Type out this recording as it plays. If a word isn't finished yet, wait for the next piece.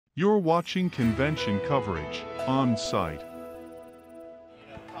You're watching convention coverage on site.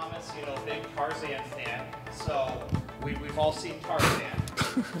 Thomas, big Tarzan fan, so we've all seen Tarzan.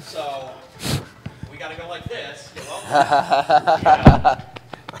 So we got to go like this. All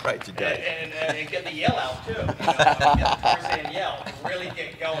right, you got it. And get the yell out too. Get the Tarzan yell. Really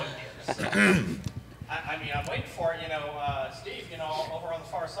get going here. So, I'm waiting for it. Steve. Over on the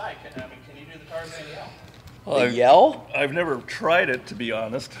far side. Can you do the Tarzan yell? Well, yell? I've never tried it, to be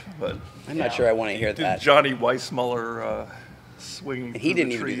honest, but I'm not sure I want to hear did that. Johnny Weissmuller swinging. And he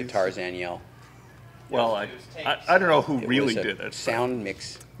didn't even trees. do the Tarzan yell. Well, I don't know who really did it. Sound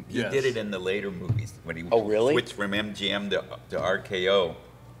mix. He did it in the later movies when he really? switched from MGM to RKO.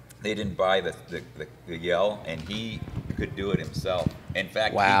 They didn't buy the yell, and he could do it himself. In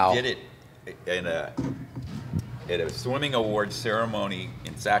fact, Wow. he did it at a swimming awards ceremony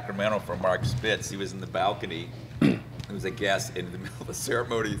in Sacramento for Mark Spitz. He was in the balcony. He was a guest in the middle of the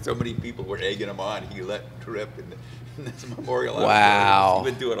ceremony. So many people were egging him on. He let rip in this memorial. Wow.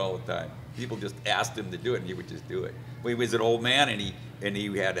 He would do it all the time. People just asked him to do it, and he would just do it. When he was an old man, and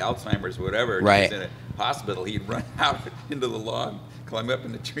he had Alzheimer's or whatever, and right. he was in a hospital, he'd run out into the lawn, climb up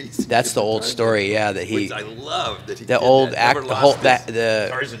in the trees. That's the old story, yeah. That he. Which I love that he. The did old that. Never lost his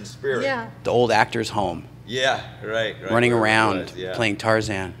Tarzan spirit. Yeah. The old actor's home. Yeah, right. Running where it around, was, yeah. playing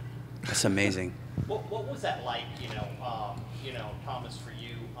Tarzan. That's amazing. What was that like? Thomas, for you.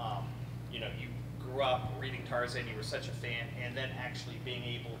 You grew up reading Tarzan. You were such a fan, and then actually being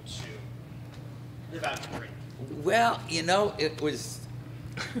able to live out your dream. Well, it was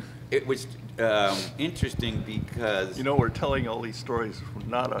interesting because We're telling all these stories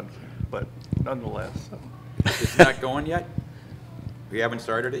not on, but nonetheless. it's not going yet. We haven't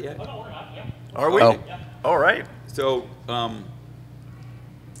started it yet. Oh no, we're not. Yeah. Are we? Oh. Yeah. All right. So,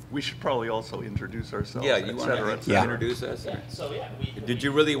 We should probably also introduce ourselves. yeah, et you want cetera, to et cetera. introduce us? Yeah. So yeah, Did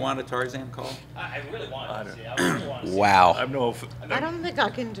you really want a Tarzan call? I really wanted I to don't- see. I really want to see. Wow. I don't think I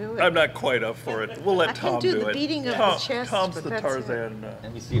can do it. I'm not quite up for it. We'll let I can Tom do do the it. beating of the Tom, chest, Tom's but the that's Tarzan.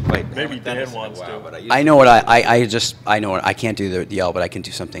 Let me see if I Maybe haven't done Dan this in a wants while, to. but used I know what I know what I can't do the yell, but I can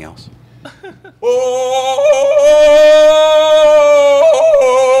do something else.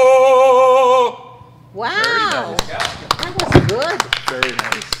 Wow. Very That was good. Very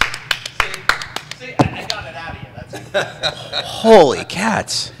nice. See, I got it out of you. That's it. Holy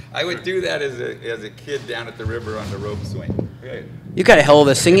cats! I would do that as a kid down at the river on the rope swing. Right. You got a hell of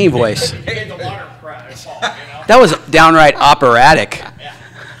a singing voice. Hey, the water crash, That was downright operatic. Yeah.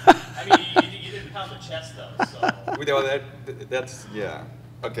 I mean, you didn't pound the chest though, so. That's yeah.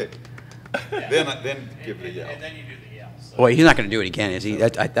 Okay. Yeah. Then give it a yell. And then you do the yell. So. Boy, he's not going to do it again, is he?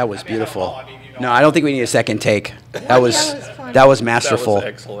 That was I mean, beautiful. I don't know. I mean, No, I don't think we need a second take. That was fun. that was masterful. That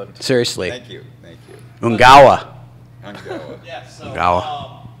was excellent. Seriously, Thank you. Ungawa. Ungawa. Yeah, so,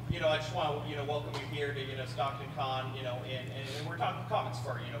 Gawa. I just want to, welcome you here to, StocktonCon, and we're talking comics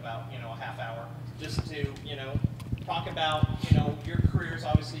for, about, a half hour, just to, talk about, your careers.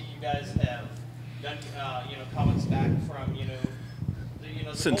 Obviously, you guys have done, comics back from,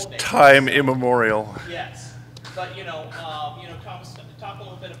 the Since gold days. time immemorial. Yes, but, Thomas, talk a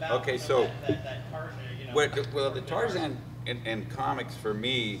little bit about, Okay, so that Tarzan, well, the Tarzan and comics for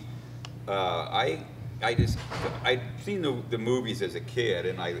me, I'd seen the movies as a kid,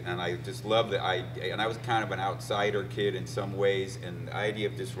 and I just loved the idea. And I was kind of an outsider kid in some ways, and the idea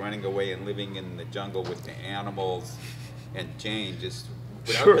of just running away and living in the jungle with the animals and Jane just.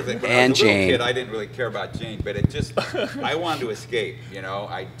 Sure. When I was a And little Jane. kid, I didn't really care about Jane, but it just I wanted to escape.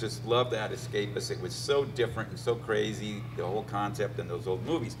 I just loved that escapist. It was so different and so crazy, the whole concept in those old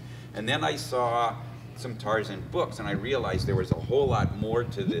movies. And then I saw some Tarzan books, and I realized there was a whole lot more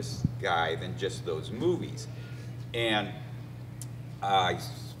to this guy than just those movies. And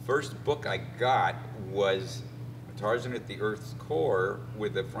first book I got was Tarzan at the Earth's Core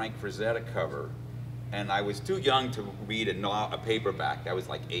with the Frank Frazetta cover. And I was too young to read a paperback. I was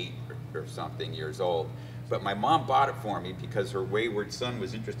like 8 or something years old. But my mom bought it for me because her wayward son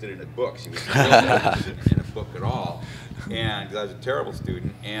was interested in a book. She was not interested in a book at all. And 'cause I was a terrible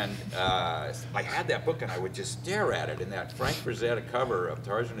student. And I had that book, and I would just stare at it. And that Frank Frazetta cover of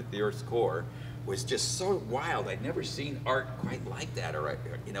Tarzan at the Earth's Core was just so wild. I'd never seen art quite like that, or a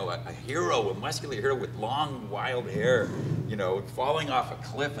hero, a muscular hero with long, wild hair, falling off a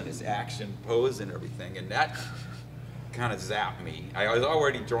cliff in his action pose and everything. And that kind of zapped me. I was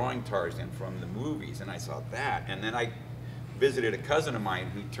already drawing Tarzan from the movies, and I saw that. And then I visited a cousin of mine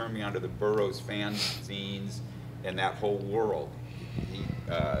who turned me onto the Burroughs fanzines and that whole world.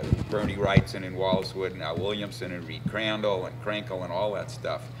 Bernie Wrightson and Wallace Wood and Al Williamson and Reed Crandall and Crankle and all that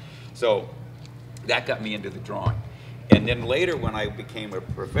stuff. So that got me into the drawing. And then later, when I became a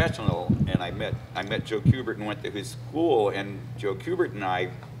professional, and I met Joe Kubert and went to his school, and Joe Kubert and I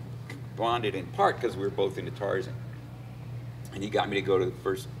bonded in part because we were both into Tarzan, and he got me to go to the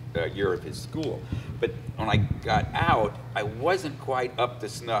first year of his school. But when I got out, I wasn't quite up to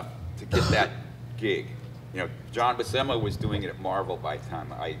snuff to get that gig. You know, John Buscema was doing it at Marvel by the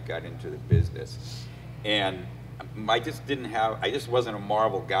time I got into the business, and I just wasn't a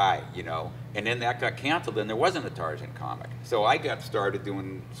Marvel guy, you know. And then that got canceled, and there wasn't a Tarzan comic. So I got started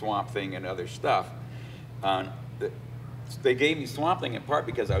doing Swamp Thing and other stuff. They gave me Swamp Thing in part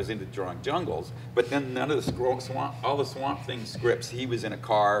because I was into drawing jungles, but then none of the all the Swamp Thing scripts, he was in a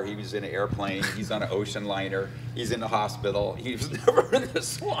car, he was in an airplane, he's on an ocean liner, he's in the hospital, he was never in the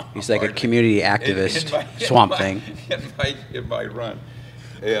swamp. He's like a community activist, Swamp Thing. In my run.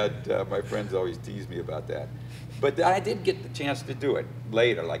 And my friends always tease me about that. But I did get the chance to do it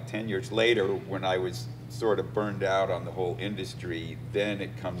later, like 10 years later, when I was sort of burned out on the whole industry. Then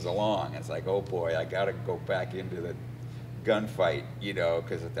it comes along. It's like, oh boy, I got to go back into the gunfight, you know,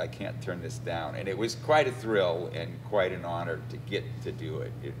 because I can't turn this down. And it was quite a thrill and quite an honor to get to do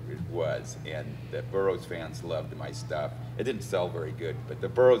it. It was. And the Burroughs fans loved my stuff. It didn't sell very good, but the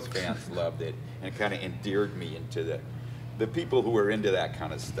Burroughs fans loved it, and it kind of endeared me into the people who were into that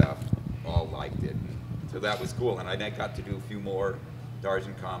kind of stuff all liked it. So that was cool, and I then got to do a few more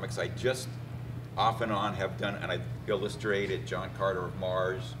Tarzan comics. I just off and on have done, and I've illustrated John Carter of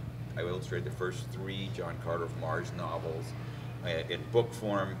Mars. I illustrated the first 3 John Carter of Mars novels in book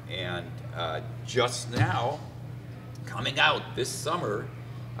form, and just now, coming out this summer,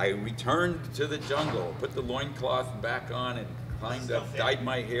 I returned to the jungle, put the loincloth back on, and climbed up, dyed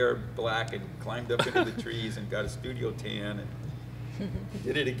my hair black, and climbed up into the trees and got a studio tan, and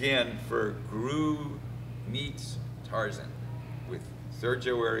did it again for Gru Meets Tarzan with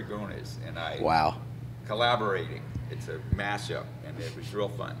Sergio Aragones and I. Wow. Collaborating. It's a mashup, and it was real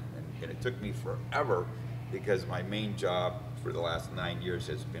fun. And it took me forever because my main job for the last 9 years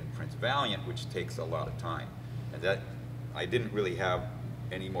has been Prince Valiant, which takes a lot of time. And that I didn't really have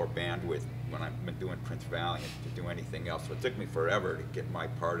any more bandwidth when I've been doing Prince Valiant to do anything else. So it took me forever to get my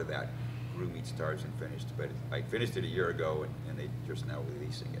part of that Gru Meets Tarzan finished. But I finished it a year ago, and they're just now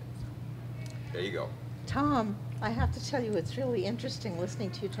releasing it. So, there you go. Tom, I have to tell you, it's really interesting listening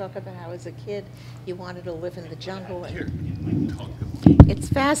to you talk about how as a kid you wanted to live in the jungle. And it's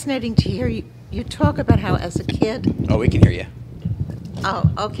fascinating to hear you talk about how as a kid... Oh, we can hear you.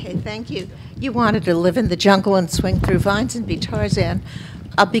 Oh, okay, thank you. You wanted to live in the jungle and swing through vines and be Tarzan.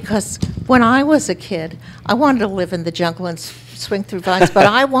 Because when I was a kid, I wanted to live in the jungle and swing through vines, but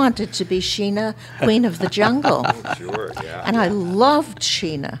I wanted to be Sheena, Queen of the Jungle. Oh, sure, yeah. And I loved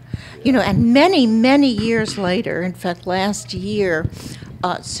Sheena. You know, and many, many years later, in fact, last year,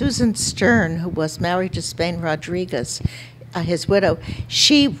 Susan Stern, who was married to Spain Rodriguez, his widow,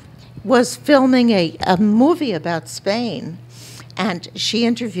 she was filming a movie about Spain, and she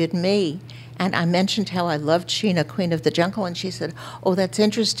interviewed me. And I mentioned how I loved Sheena, Queen of the Jungle, and she said, oh, that's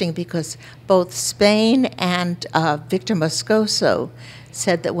interesting because both Spain and Victor Moscoso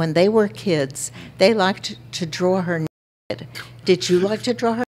said that when they were kids, they liked to draw her naked. Did you like to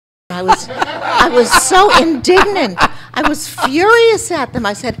draw her? I was so indignant. I was furious at them.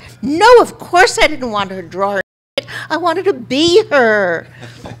 I said, no, of course I didn't want her to draw her naked. I wanted to be her.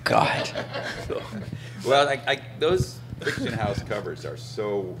 Oh, God. Well, those Fiction House covers are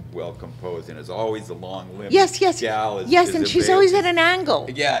so well composed, and it's always the long limbed yes, gal yes, and she's always at an angle.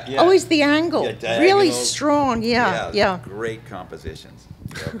 Yeah, yeah. Always the angle. Yeah, really strong, yeah. Great compositions.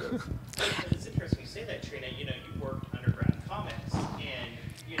 It's interesting you say that, Trina. You know, you worked underground comics, and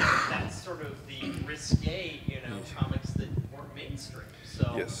you know that's sort of the risque, comics that weren't mainstream.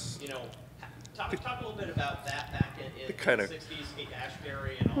 So, Yes. talk a little bit about that back in the kind of 60s,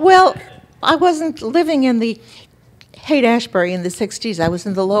 Haight-Ashbury, and all Well, that. I wasn't living in the Haight-Ashbury in the 60s. I was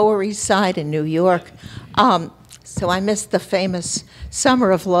in the Lower East Side in New York. So I missed the famous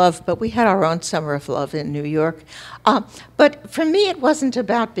Summer of Love, but we had our own Summer of Love in New York. But for me, it wasn't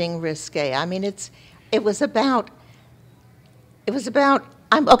about being risque. I mean, it was about,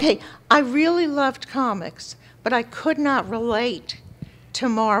 I really loved comics, but I could not relate to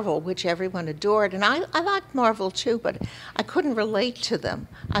Marvel, which everyone adored. And I liked Marvel too, but I couldn't relate to them.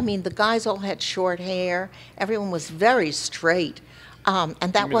 I mean, the guys all had short hair. Everyone was very straight. And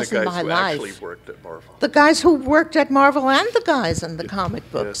that wasn't my life. The guys who actually worked at Marvel. The guys who worked at Marvel and the guys in the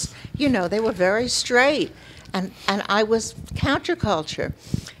comic books. Yes. They were very straight. And I was counterculture.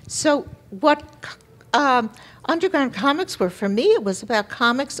 So what underground comics were, for me, it was about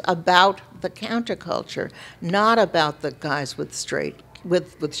comics about the counterculture, not about the guys with straight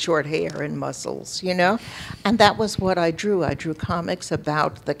with short hair and muscles, you know? And that was what I drew. I drew comics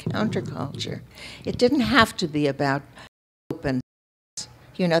about the counterculture. It didn't have to be about open.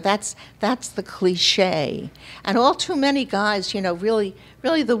 You know, that's the cliche. And all too many guys, you know, really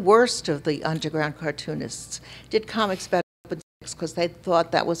the worst of the underground cartoonists did comics about open sex because they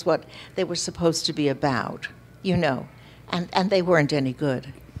thought that was what they were supposed to be about, you know. And they weren't any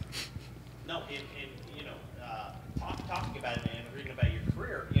good. No, you know, talking about it and reading about your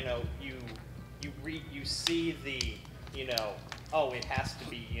career, you know, you see the, you know, oh, it has to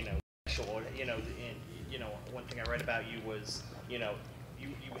be, you know, sexual, you know, and you know, one thing I read about you was, you know, you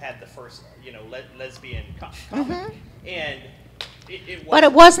had the first, you know, lesbian comic, and it was. But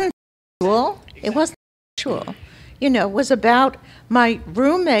it wasn't sexual. Exactly. It wasn't sexual. You know, it was about my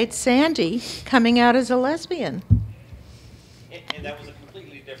roommate Sandy coming out as a lesbian. And that was a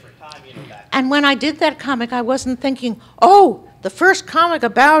completely different time, you know, back. And when I did that comic, I wasn't thinking, oh, the first comic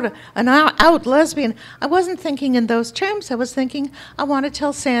about an out lesbian. I wasn't thinking in those terms. I was thinking, I want to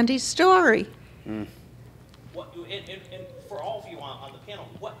tell Sandy's story. And for all of you on the panel,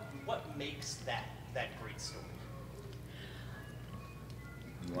 what makes that great story?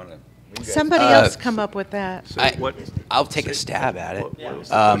 You want to? Somebody else come up with that. So I'll take a stab at it. What was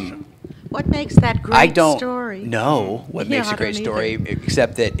the question? What makes that great story? I don't know what makes a great story, either.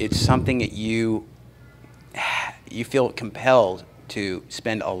 except that it's something that you feel compelled to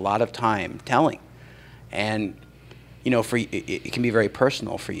spend a lot of time telling. And, you know, it can be very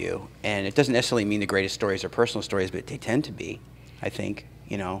personal for you. And it doesn't necessarily mean the greatest stories are personal stories, but they tend to be, I think,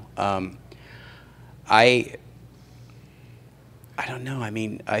 you know. I don't know. I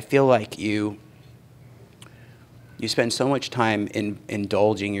mean, I feel like you spend so much time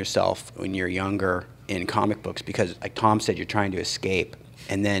indulging yourself when you're younger in comic books because, like Tom said, you're trying to escape.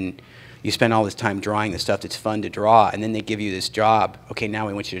 And then you spend all this time drawing the stuff that's fun to draw, and then they give you this job. Okay, now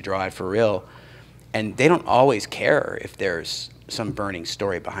we want you to draw it for real. And they don't always care if there's some burning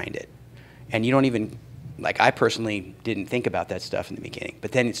story behind it. And you don't even, like I personally didn't think about that stuff in the beginning.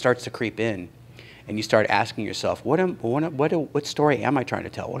 But then it starts to creep in, and you start asking yourself, what story am I trying to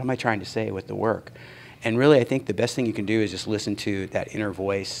tell? What am I trying to say with the work? And really, I think the best thing you can do is just listen to that inner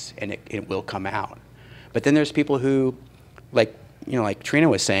voice, and it will come out. But then there's people who, like, you know, like Trina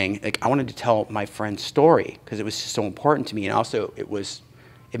was saying, like, I wanted to tell my friend's story because it was just so important to me, and also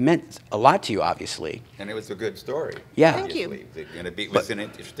it meant a lot to you, obviously. And it was a good story. Yeah. Thank you. It was an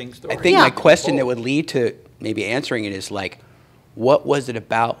interesting story. I think my question that would lead to maybe answering it is, like, what was it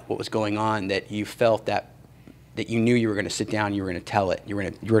about what was going on that you felt that you knew you were going to sit down, you were going to tell it, you were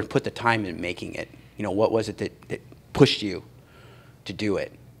going to put the time in making it? You know, what was it that pushed you to do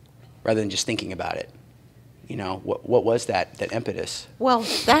it rather than just thinking about it? You know, what was that impetus? Well,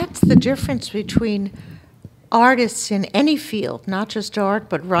 that's the difference between artists in any field, not just art,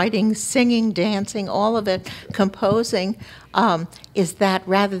 but writing, singing, dancing, all of it, composing, is that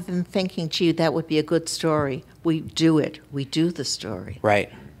rather than thinking, gee, that would be a good story, we do it. We do the story.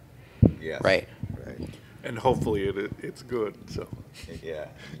 Right. Yes. Right. Right. And hopefully it's good. So. Yeah,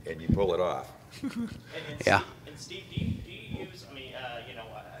 and you pull it off. Yeah. And Steve, do you use? I mean, you know,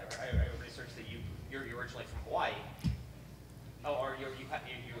 I researched that you're originally from Hawaii. Oh, or you have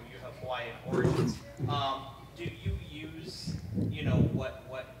Hawaiian origins. Do you use, you know, what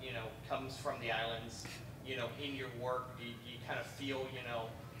you know comes from the islands, you know, in your work? Do you kind of feel, you know?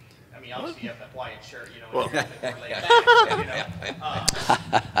 I mean, obviously you have that Hawaiian shirt, you know, Well, and you're a bit more laid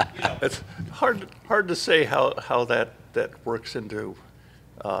back, you know. It's hard to say how that works into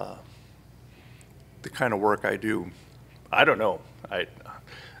the kind of work I do. I don't know.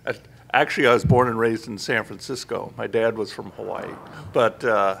 Actually, I was born and raised in San Francisco. My dad was from Hawaii, but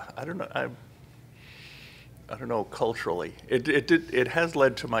I don't know. I don't know culturally. It has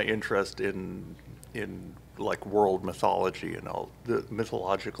led to my interest in like world mythology and all the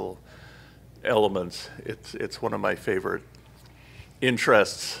mythological elements. It's one of my favorite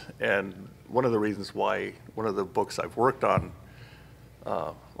interests, and one of the reasons why one of the books I've worked on,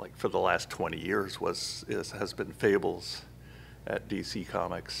 like for the last 20 years, has been Fables at DC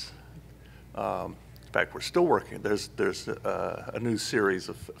Comics. In fact, we're still working. There's a new series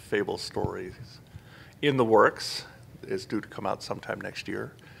of Fable stories in the works. Is due to come out sometime next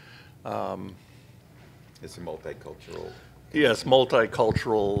year. It's a multicultural. Yes,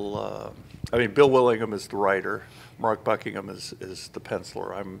 multicultural. I mean, Bill Willingham is the writer. Mark Buckingham is the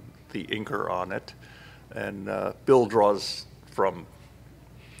penciler. I'm the inker on it. And Bill draws from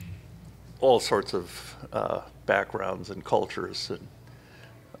all sorts of backgrounds and cultures. And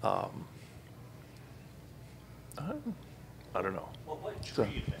I don't know. Well, what drew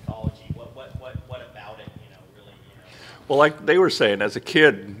you to mythology? What about it, you know, really, you know? Well, like they were saying, as a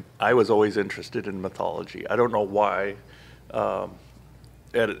kid, I was always interested in mythology. I don't know why.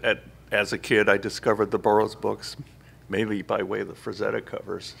 As a kid, I discovered the Burroughs books, mainly by way of the Frazetta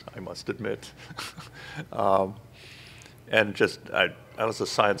covers, I must admit. And just, I was a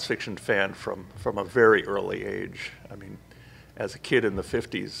science fiction fan from a very early age. I mean, as a kid in the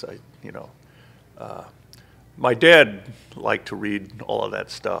 50s, my dad liked to read all of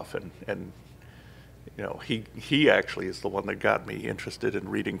that stuff, and you know, he actually is the one that got me interested in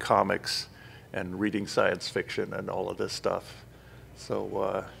reading comics and reading science fiction and all of this stuff.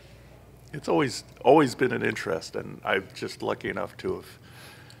 So it's always been an interest, and I'm just lucky enough to have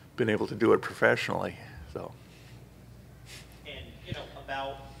been able to do it professionally. So. And you know,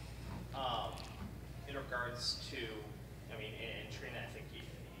 about in regards to, I mean, and Trina, I think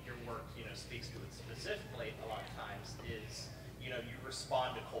your work, you know, speaks to it specifically. A lot of times is, you know, you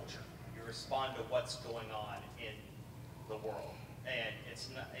respond to culture. You respond to what's going on in the world, and it's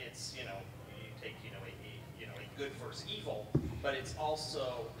not. It's, you know, you take, you know, a good versus evil, but it's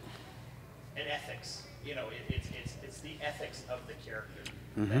also an ethics. You know, it's the ethics of the character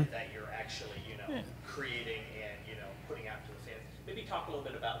that you're actually, you know, creating and, you know, putting out to the fans. Maybe talk a little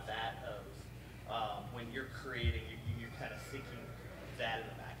bit about that of when you're creating, you're kind of thinking that in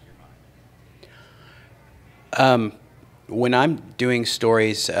the back of your mind. When I'm doing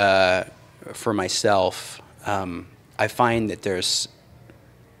stories for myself, I find that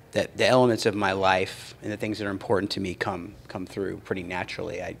that the elements of my life and the things that are important to me come through pretty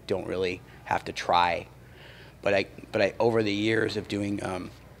naturally. I don't really have to try, but I over the years of doing,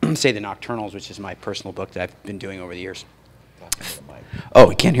 say, the Nocturnals, which is my personal book that I've been doing over the years. Oh,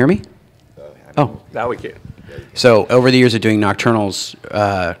 you can't hear me? Oh, Now we can. so over the years of doing Nocturnals,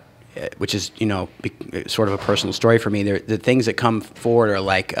 which is, you know, sort of a personal story for me, the things that come forward are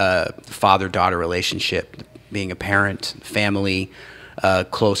like father-daughter relationship, being a parent, family,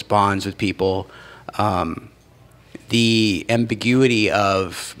 close bonds with people, the ambiguity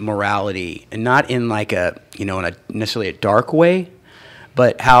of morality, and not in like a, you know, in a necessarily a dark way,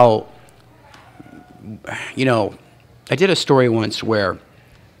 but how, you know, I did a story once where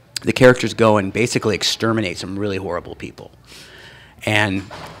the characters go and basically exterminate some really horrible people. And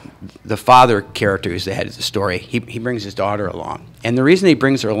the father character, who's the head of the story, he brings his daughter along. And the reason he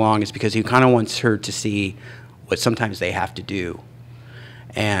brings her along is because he kind of wants her to see what sometimes they have to do,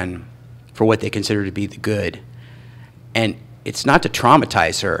 and for what they consider to be the good. And it's not to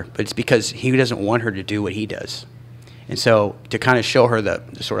traumatize her, but it's because he doesn't want her to do what he does. And so to kind of show her the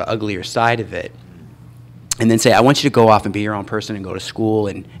sort of uglier side of it, and then say, I want you to go off and be your own person and go to school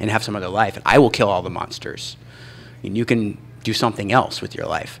and have some other life, and I will kill all the monsters. And you can do something else with your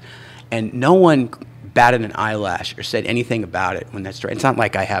life. And no one batted an eyelash or said anything about it when that story. It's not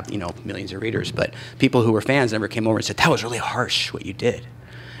like I have, you know, millions of readers, but people who were fans never came over and said, that was really harsh what you did.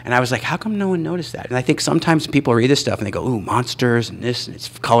 And I was like, how come no one noticed that? And I think sometimes people read this stuff and they go, ooh, monsters and this, and it's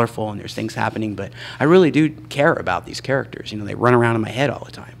colorful and there's things happening, but I really do care about these characters. You know, they run around in my head all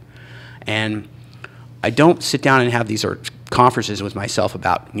the time. And I don't sit down and have these sort of conferences with myself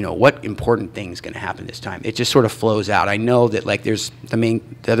about, you know, what important thing is going to happen this time. It just sort of flows out. I know that, like, there's the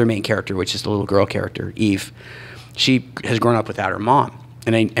other main character, which is the little girl character, Eve. She has grown up without her mom,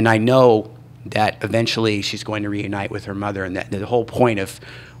 and I know that eventually she's going to reunite with her mother, and that the whole point of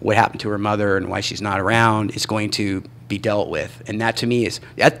what happened to her mother and why she's not around is going to be dealt with. And that, to me, is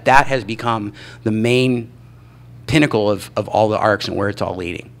that has become the main pinnacle of all the arcs and where it's all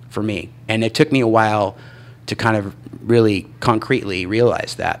leading for me. And it took me a while to kind of really concretely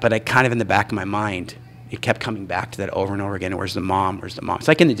realize that, but I kind of, in the back of my mind, it kept coming back to that over and over again. Where's the mom? Where's the mom? It's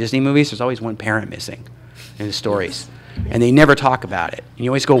like in the Disney movies, there's always one parent missing in the stories, and they never talk about it. And you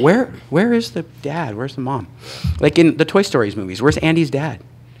always go, where is the dad? Where's the mom? Like in the Toy Stories movies, where's Andy's dad?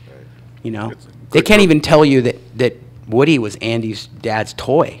 You know, they can't even tell you that Woody was Andy's dad's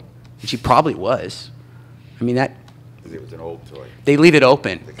toy, which he probably was. I mean, that. It was an old toy. They leave it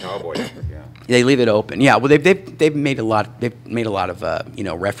open. The cowboy, yeah. They leave it open. Yeah. Well, they've made a lot. They've made a lot of you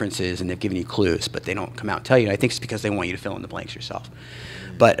know, references, and they've given you clues, but they don't come out and tell you. And I think it's because they want you to fill in the blanks yourself.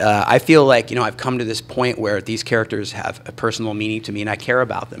 But I feel like, you know, I've come to this point where these characters have a personal meaning to me, and I care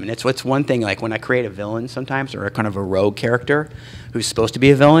about them. And it's one thing, like when I create a villain sometimes, or a kind of a rogue character who's supposed to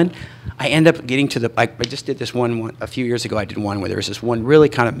be a villain, I end up getting to the. I just did this one a few years ago. I did one where there was this one really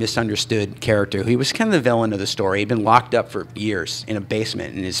kind of misunderstood character. He was kind of the villain of the story. He'd been locked up for years in a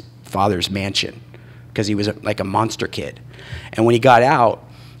basement in his father's mansion because he was like a monster kid. And when he got out,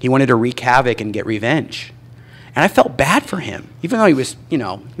 he wanted to wreak havoc and get revenge. And I felt bad for him, even though he was, you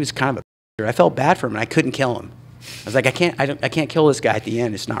know, he was kind of a. I felt bad for him, and I couldn't kill him. I was like, I can't kill this guy at the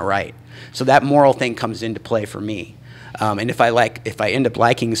end. It's not right. So that moral thing comes into play for me. And if I end up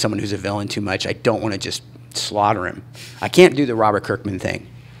liking someone who's a villain too much, I don't want to just slaughter him. I can't do the Robert Kirkman thing.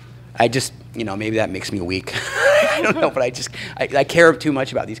 I just, maybe that makes me weak. I don't know, but I care too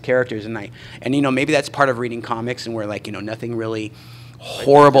much about these characters, and maybe that's part of reading comics, and where nothing really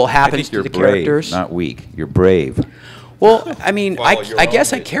horrible happens to the characters. Not weak. You're brave. Well, I mean, I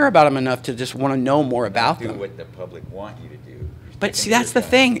guess I vision. care about them enough to just want to know more about Do them. what the public want you to do. But see, that's the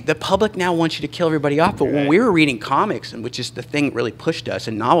thing. The public now wants you to kill everybody off. But when we were reading comics, and which is the thing that really pushed us,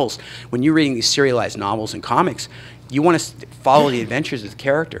 and novels, when you're reading these serialized novels and comics, you want to follow the adventures of the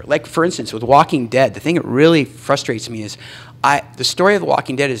character. Like, for instance, with Walking Dead, the thing that really frustrates me is the story of The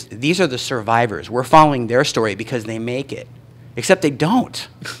Walking Dead is these are the survivors. We're following their story because they make it. Except they don't.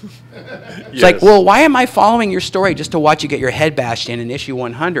 It's like, well, why am I following your story just to watch you get your head bashed in issue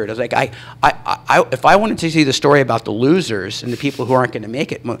 100? I was like, if I wanted to see the story about the losers and the people who aren't going to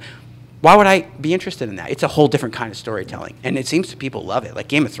make it, why would I be interested in that? It's a whole different kind of storytelling. And it seems people love it. Like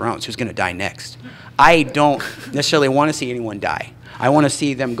Game of Thrones, who's going to die next? I don't necessarily want to see anyone die. I want to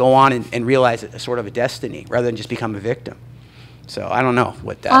see them go on and realize a sort of a destiny rather than just become a victim. So I don't know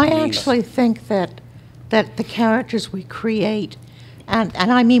what that means. I actually think that the characters we create, and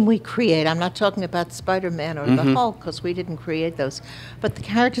I mean we create, I'm not talking about Spider-Man or the Hulk, because we didn't create those, but the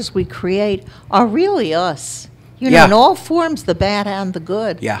characters we create are really us. In all forms, the bad and the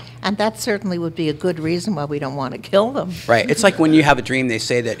good. Yeah. And that certainly would be a good reason why we don't want to kill them. Right. It's like when you have a dream, they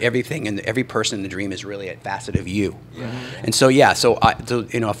say that everything and every person in the dream is really a facet of you. Yeah. And so,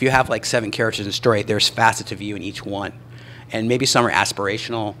 if you have like 7 characters in a story, there's facets of you in each one. And maybe some are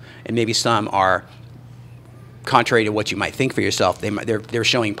aspirational, and maybe some are contrary to what you might think for yourself. They're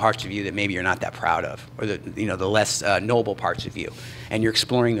showing parts of you that maybe you're not that proud of, or the less noble parts of you. And you're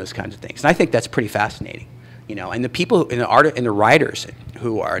exploring those kinds of things. And I think that's pretty fascinating. And the people and the writers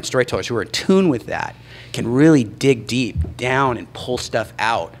who are and storytellers who are in tune with that can really dig deep down and pull stuff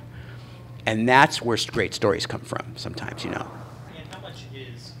out, and that's where great stories come from. Sometimes, And how much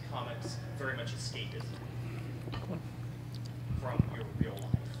is comics very much escapism from your real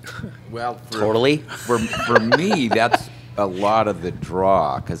life? Well, Totally. For me, that's a lot of the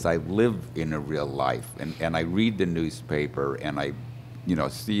draw, because I live in a real life, and I read the newspaper, and I,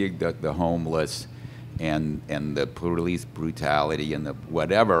 see the homeless. And the police brutality and the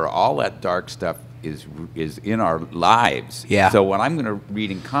whatever, all that dark stuff is in our lives. Yeah. So when I'm going to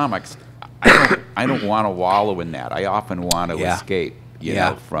read in comics, I don't want to wallow in that. I often want to escape,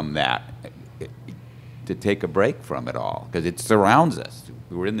 from that, to take a break from it all, because it surrounds us.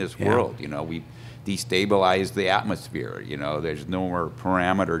 We're in this world, we destabilize the atmosphere. There's no more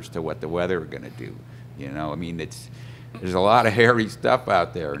parameters to what the weather is going to do. I mean, there's a lot of hairy stuff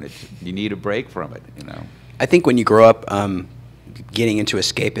out there, and you need a break from it, I think when you grow up getting into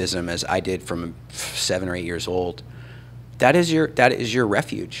escapism, as I did from 7 or 8 years old, that is your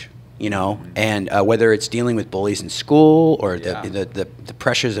refuge, and whether it's dealing with bullies in school or the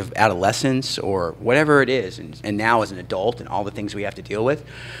pressures of adolescence or whatever it is, and now as an adult and all the things we have to deal with,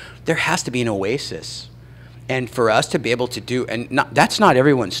 there has to be an oasis. And for us to be able to do, that's not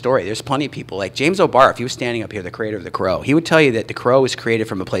everyone's story. There's plenty of people, like James O'Barr, if he was standing up here, the creator of The Crow, he would tell you that The Crow was created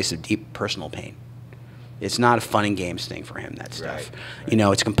from a place of deep personal pain. It's not a fun and games thing for him, that stuff.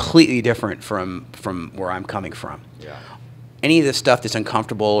 Right. It's completely different from where I'm coming from. Yeah. Any of the stuff that's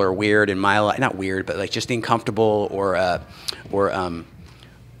uncomfortable or weird in my life, not weird, but like just uncomfortable or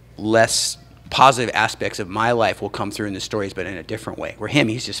less positive aspects of my life will come through in the stories, but in a different way. Where him,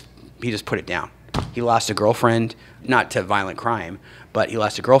 he just put it down. He lost a girlfriend, not to violent crime, but he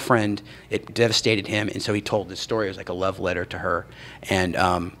lost a girlfriend. It devastated him, and so he told this story. It was like a love letter to her, and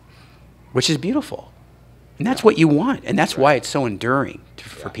which is beautiful. And that's what you want, and that's why it's so enduring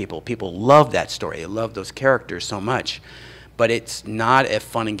for people. People love that story. They love those characters so much, but it's not a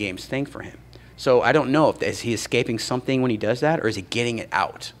fun and games thing for him. So I don't know is he escaping something when he does that, or is he getting it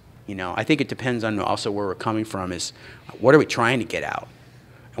out? I think it depends on also where we're coming from. Is what are we trying to get out,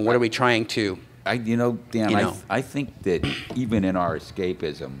 and what are we trying to? Dan, I think that even in our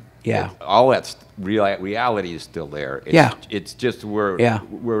escapism, Yeah. All that reality is still there. It's just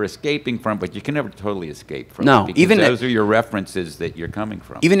we're escaping from, but you can never totally escape from it. Because even those are your references that you're coming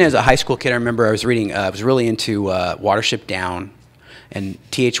from. Even as a high school kid, I remember I was reading, I was really into Watership Down, and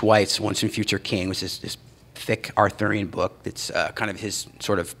T.H. White's Once and Future King was this thick Arthurian book that's kind of his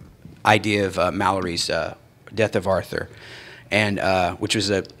sort of idea of Mallory's Death of Arthur, and which was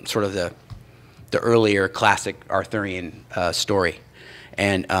a sort of the earlier classic Arthurian story.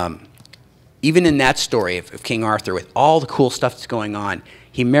 And even in that story of King Arthur, with all the cool stuff that's going on,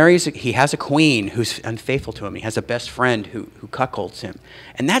 he has a queen who's unfaithful to him. He has a best friend who cuckolds him.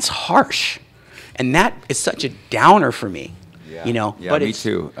 And that's harsh. And that is such a downer for me. Yeah. You know, Yeah, but me it's,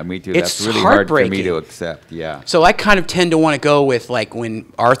 too. Me too. It's That's really hard for me heartbreaking. to accept. Yeah. So I kind of tend to want to go with like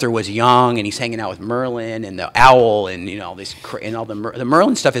when Arthur was young and he's hanging out with Merlin and the owl and you know this and all the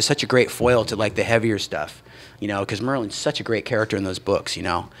Merlin stuff is such a great foil to like the heavier stuff, you know, because Merlin's such a great character in those books, you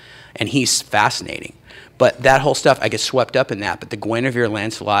know, and he's fascinating. But that whole stuff I get swept up in that. But the Guinevere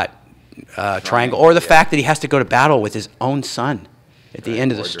Lancelot triangle, or the fact that he has to go to battle with his own son at the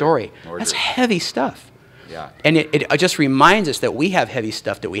end of the story, that's heavy stuff. Yeah. And it just reminds us that we have heavy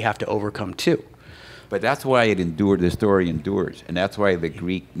stuff that we have to overcome too. But that's why it endured. The story endures, and that's why the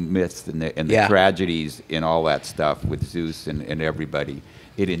Greek myths and the Yeah. tragedies and all that stuff with Zeus and everybody,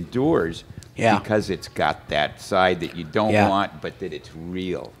 it endures Yeah. because it's got that side that you don't Yeah. want, but that it's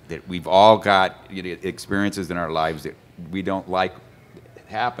real. That we've all got experiences in our lives that we don't like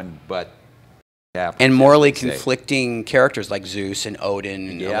happen, but happen. And morally conflicting characters like Zeus and Odin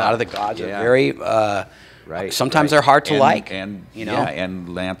and a lot of the gods are very. Right. Sometimes they're hard to like. And you know. yeah,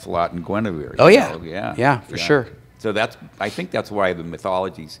 and Lancelot and Guinevere. Oh you yeah. know, yeah. Yeah, for sure. So I think that's why the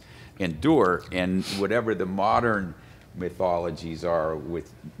mythologies endure, and whatever the modern mythologies are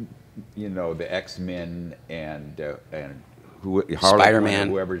with, you know, the X-Men and Spider-Man.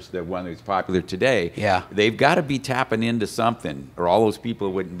 whoever's the one who's popular today. Yeah. They've got to be tapping into something, or all those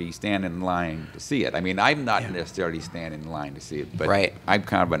people wouldn't be standing in line to see it. I mean, I'm not necessarily standing in line to see it, but Right. I'm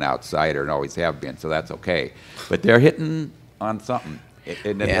kind of an outsider and always have been, so that's okay. But they're hitting on something.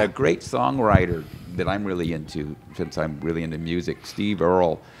 And Yeah. a great songwriter that I'm really into, since I'm really into music, Steve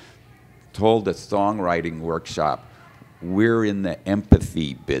Earle, told a songwriting workshop, "We're in the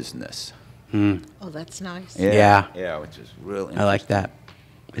empathy business." Oh, that's nice. Yeah. Yeah, which is real interesting. I like that.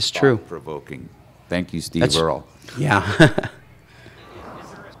 It's true. Provoking. Thank you, Steve That's- Earle. Yeah.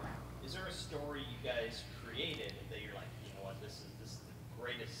 Is there a story you guys created that you're like, you know what, this is the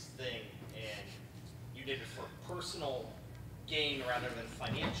greatest thing, and you did it for personal gain rather than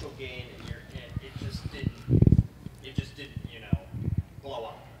financial gain, and it just didn't, you know, blow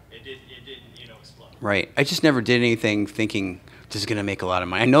up. It didn't, you know, explode. Right. I just never did anything thinking this is going to make a lot of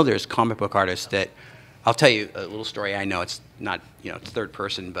money. I know there's comic book artists that, I'll tell you a little story. I know it's not, you know, it's third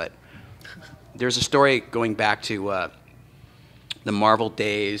person, but there's a story going back to the Marvel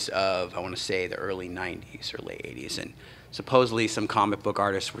days of, I want to say, the early 90s or late 80s. And supposedly some comic book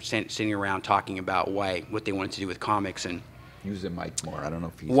artists were sitting around talking about what they wanted to do with comics. And Use the mic more. I don't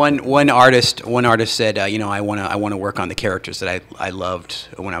know if he's... one artist said, you know, I want to work on the characters that I loved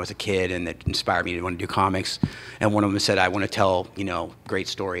when I was a kid and that inspired me to want to do comics. And one of them said, I want to tell, you know, great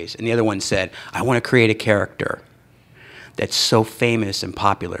stories. And the other one said, I want to create a character that's so famous and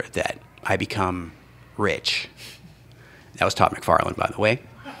popular that I become rich. That was Todd McFarlane, by the way.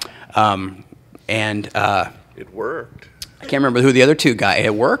 It worked. I can't remember who the other two guys.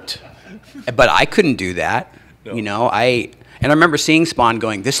 It worked, but I couldn't do that. No. You know, And I remember seeing Spawn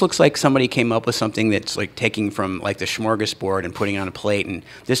going, this looks like somebody came up with something that's like taking from like the smorgasbord and putting it on a plate, and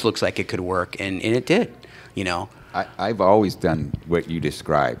this looks like it could work, and it did, you know. I've always done what you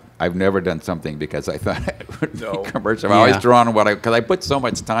described. I've never done something because I thought it would No. be commercial. I've always Yeah. drawn because I put so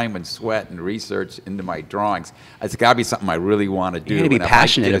much time and sweat and research into my drawings. It's got to be something I really want to do. You gotta be And if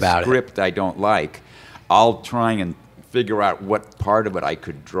passionate I get about a it. script I don't like, I'll try and figure out what part of it I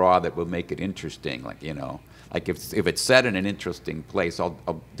could draw that will make it interesting, like, you know. Like if it's set in an interesting place,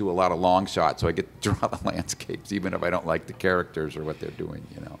 I'll do a lot of long shots so I get to draw the landscapes, even if I don't like the characters or what they're doing,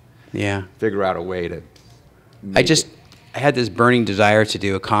 you know. Yeah. Figure out a way to I had this burning desire to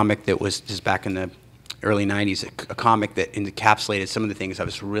do a comic that was just back in the early 90s, a comic that encapsulated some of the things I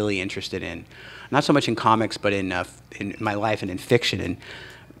was really interested in. Not so much in comics, but in my life and in fiction, and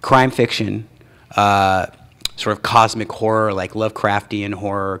crime fiction, sort of cosmic horror, like Lovecraftian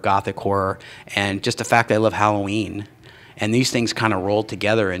horror, Gothic horror, and just the fact that I love Halloween. And these things kind of rolled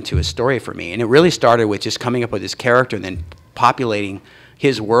together into a story for me. And it really started with just coming up with this character and then populating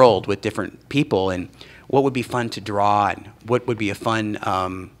his world with different people and what would be fun to draw and what would be a fun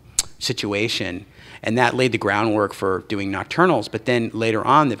situation. And that laid the groundwork for doing Nocturnals. But then later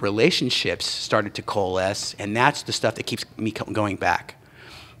on, the relationships started to coalesce, and that's the stuff that keeps me going back.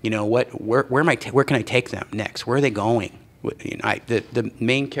 You know, where can I take them next? Where are they going? You know, the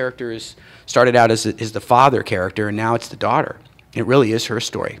main character started out as the father character, and now it's the daughter. It really is her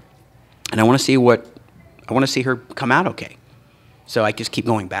story, and I want to see her come out okay. So I just keep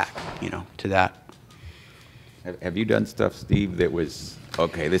going back, you know, to that. Have you done stuff, Steve, that was,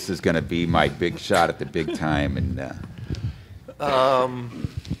 okay, this is going to be my big shot at the big time? And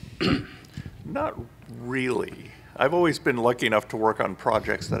Not really. I've always been lucky enough to work on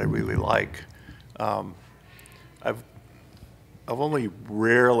projects that I really like. I've only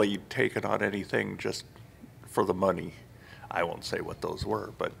rarely taken on anything just for the money. I won't say what those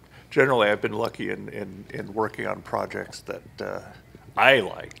were, but generally I've been lucky in working on projects that I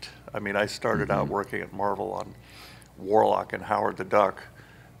liked. I mean, I started out working at Marvel on Warlock and Howard the Duck,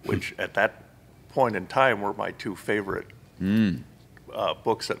 which at that point in time were my two favorite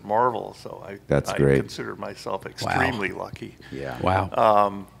books at Marvel. So I consider myself extremely lucky. Yeah.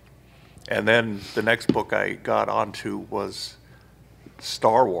 Wow. And then the next book I got onto was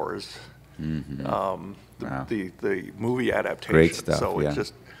Star Wars, the movie adaptation. Great stuff, So yeah. it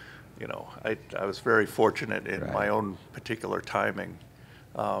just, you know, I was very fortunate in my own particular timing.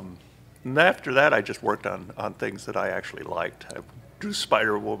 And after that, I just worked on things that I actually liked. I drew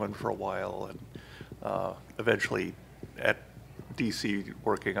Spider-Woman for a while, and eventually at DC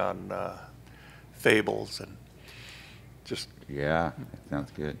working on Fables, and just... Yeah, that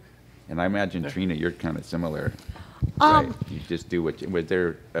sounds good. And I imagine, Trina, you're kind of similar. Right? You just do what was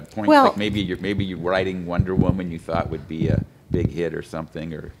there a point, Well, like maybe you're writing Wonder Woman you thought would be a big hit or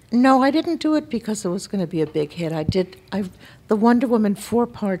something, or... No, I didn't do it because it was going to be a big hit. The Wonder Woman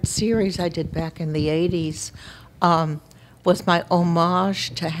 4-part series I did back in the 80s was my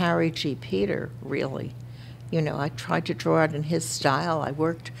homage to Harry G. Peter, really. You know, I tried to draw it in his style. I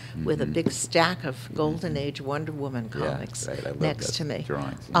worked with a big stack of Golden Age Wonder Woman comics next to me.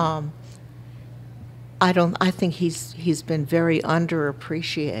 Drawings, yeah. I think he's been very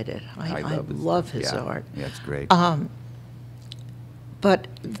underappreciated. I love his art. Yeah, it's great. But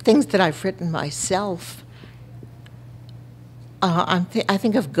things that I've written myself, I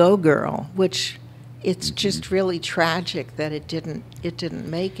think of Go Girl, which it's just really tragic that it didn't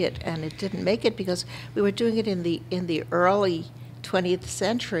make it, and it didn't make it because we were doing it in the early 20th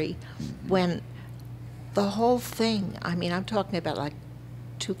century, when the whole thing, I mean, I'm talking about like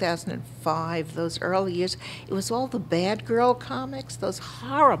 2005, those early years, it was all the bad girl comics, those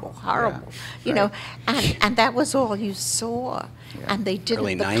horrible, you know, and that was all you saw. And they did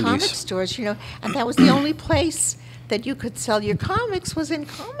Early it at the 90s. comic stores, you know, and that was the only place that you could sell your comics was in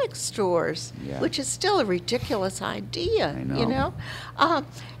comic stores, which is still a ridiculous idea, I know. you know?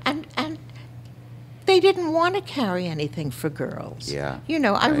 And they didn't want to carry anything for girls. Yeah, You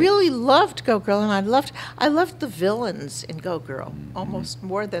know, I right. really loved Go Girl, and I loved the villains in Go Girl almost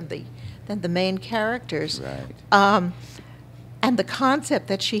more than the main characters. Right. And the concept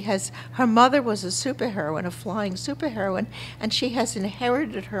that her mother was a superheroine, a flying superheroine, and she has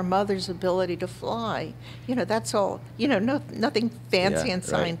inherited her mother's ability to fly. You know, that's all. You know, nothing fancy Yeah, and right.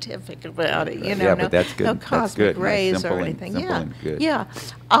 scientific about it. You Right. know, Yeah, no, but that's good. no That's cosmic good. Nice, rays simple or and- anything. simple and good. Yeah.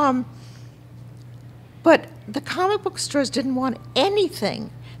 But the comic book stores didn't want anything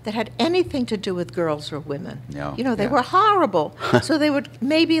that had anything to do with girls or women. No, You know, they yeah. were horrible. So they would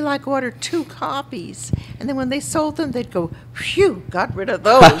maybe like order 2 copies, and then when they sold them, they'd go, phew, got rid of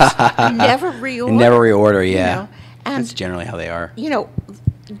those. And never reorder. And never reorder, you yeah. know. And, That's generally how they are. you know,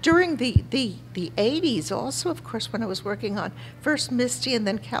 during the 80s also, of course, when I was working on first Misty and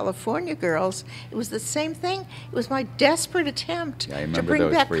then California Girls, it was the same thing. It was my desperate attempt Yeah, I to remember bring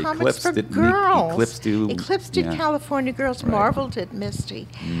those back for comics Eclipse, for didn't girls. Eclipse do- did yeah. California Girls, Right. Marvel did Misty.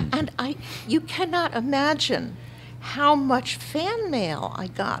 And you cannot imagine how much fan mail I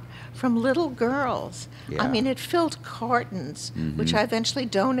got from little girls. Yeah. I mean, it filled cartons, which I eventually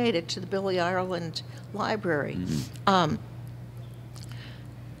donated to the Billy Ireland Library. And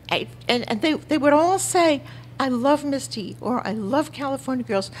they would all say, I love Misty or I love California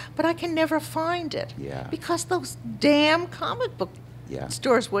Girls, but I can never find it. Yeah. Because those damn comic book Yeah.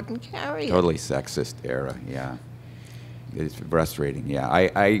 stores wouldn't carry it. Totally sexist era, yeah. It's frustrating,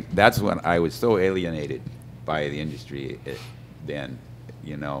 yeah. That's when I was so alienated by the industry then,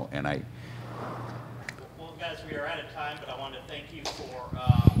 you know, and Well, guys, we are out of time, but I wanted to thank you for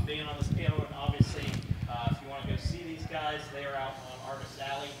being on this panel. And obviously, if you want to go see these guys, they are out on Artist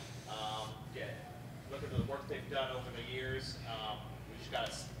Alley. Look at the work they've done over the years. We just got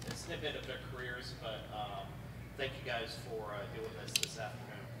a snippet of their careers, but thank you guys for doing this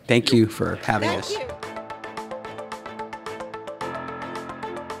afternoon. Thank you for having Thank us. you.